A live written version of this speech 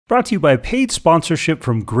Brought to you by paid sponsorship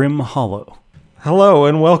from Grim Hollow. Hello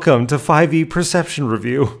and welcome to 5e Perception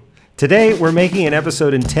Review. Today we're making an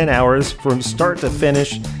episode in 10 hours from start to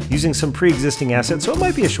finish using some pre-existing assets, so it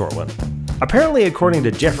might be a short one. Apparently, according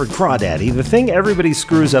to Jefford Crawdady, the thing everybody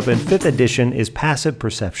screws up in 5th edition is passive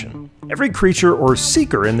perception. Every creature, or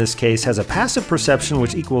seeker in this case, has a passive perception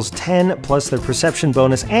which equals 10 plus their perception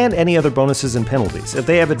bonus and any other bonuses and penalties. If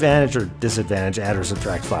they have advantage or disadvantage, add or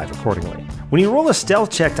subtract 5 accordingly. When you roll a stealth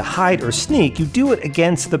check to hide or sneak, you do it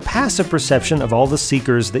against the passive perception of all the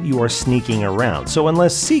seekers that you are sneaking around. So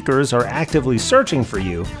unless seekers are actively searching for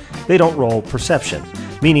you, they don't roll perception,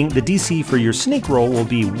 meaning the DC for your sneak roll will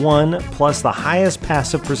be 1 plus the highest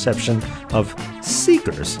passive perception of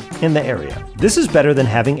seekers in the area. This is better than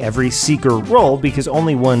having every seeker roll because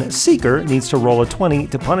only one seeker needs to roll a 20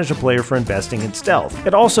 to punish a player for investing in stealth.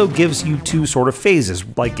 It also gives you two sort of phases,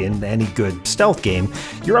 like in any good stealth game.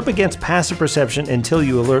 You're up against passive perception until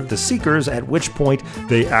you alert the seekers, at which point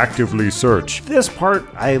they actively search. This part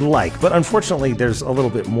I like, but unfortunately there's a little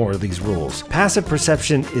bit more of these rules. Passive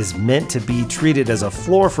perception is meant to be treated as a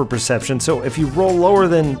floor for perception, so if you roll lower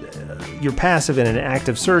than your passive in an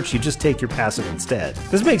active search, you just take your passive instead.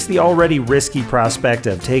 This makes the already risky prospect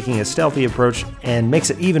of taking a stealthy approach and makes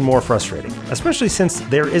it even more frustrating, especially since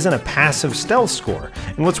there isn't a passive stealth score.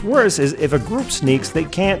 And what's worse is if a group sneaks, they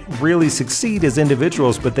can't really succeed as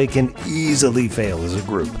individuals, but they can easily fail as a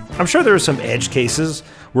group. I'm sure there are some edge cases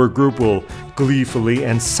where a group will gleefully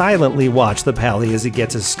and silently watch the pally as he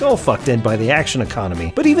gets his skull fucked in by the action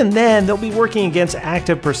economy. But even then, they'll be working against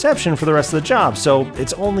active perception for the rest of the job, so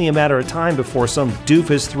it's only a matter of time before some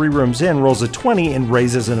doofus 3 rooms in rolls a 20 and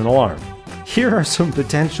raises an alarm. Here are some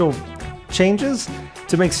potential changes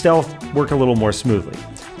to make stealth work a little more smoothly.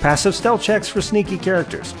 Passive stealth checks for sneaky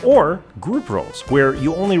characters, or group rolls, where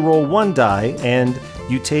you only roll 1 die and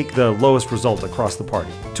you take the lowest result across the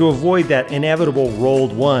party. To avoid that inevitable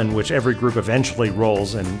rolled 1, which every group eventually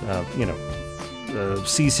rolls and,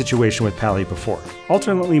 see situation with Pally before.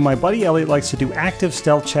 Alternately, my buddy Elliot likes to do active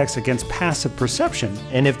stealth checks against passive perception,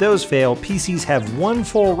 And if those fail, PCs have 1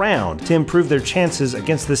 full round to improve their chances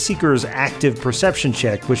against the Seeker's active perception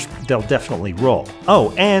check, which they'll definitely roll.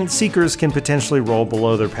 Oh, and Seekers can potentially roll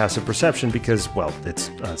below their passive perception because, well, it's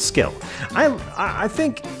a skill. I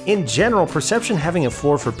think, in general, perception having a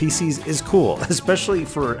floor for PCs is cool, especially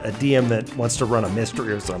for a DM that wants to run a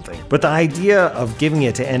mystery or something. But the idea of giving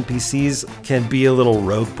it to NPCs can be a little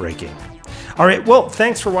rogue-breaking. Alright, well,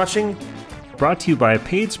 thanks for watching. brought to you by a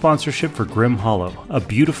paid sponsorship for Grim Hollow, a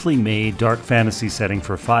beautifully made dark fantasy setting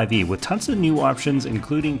for 5e with tons of new options,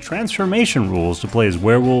 including transformation rules to play as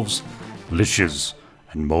werewolves, liches,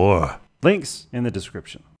 and more. Links in the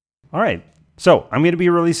description. Alright, so I'm going to be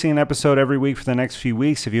releasing an episode every week for the next few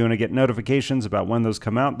weeks. If you want to get notifications about when those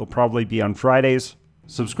come out, they'll probably be on Fridays.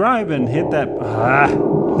 Subscribe and hit that...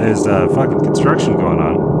 there's fucking construction going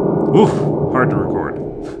on. Oof, hard to record.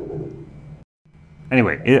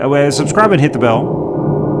 Anyway, subscribe and hit the bell